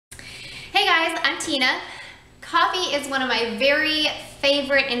guys, I'm Tina. Coffee is one of my very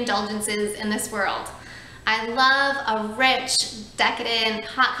favorite indulgences in this world. I love a rich, decadent,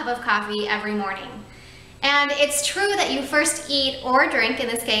 hot cup of coffee every morning. And it's true that you first eat or drink, in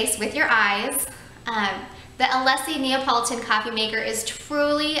this case, with your eyes. The Alessi Neapolitan coffee maker is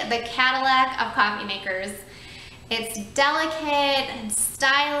truly the Cadillac of coffee makers. It's delicate and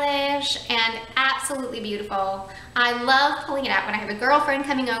stylish and absolutely beautiful. I love pulling it out when I have a girlfriend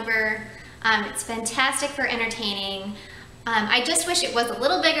coming over. It's fantastic for entertaining. I just wish it was a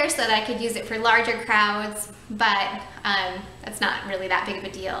little bigger so that I could use it for larger crowds, but that's not really that big of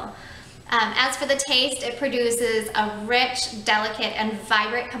a deal. As for the taste, it produces a rich, delicate, and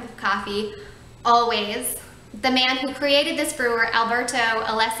vibrant cup of coffee, always. The man who created this brewer, Alberto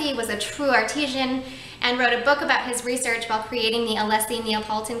Alessi, was a true artisan and wrote a book about his research while creating the Alessi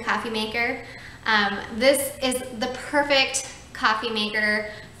Neapolitan coffee maker. This is the perfect coffee maker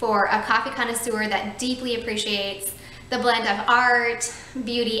for a coffee connoisseur that deeply appreciates the blend of art,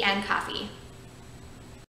 beauty, and coffee.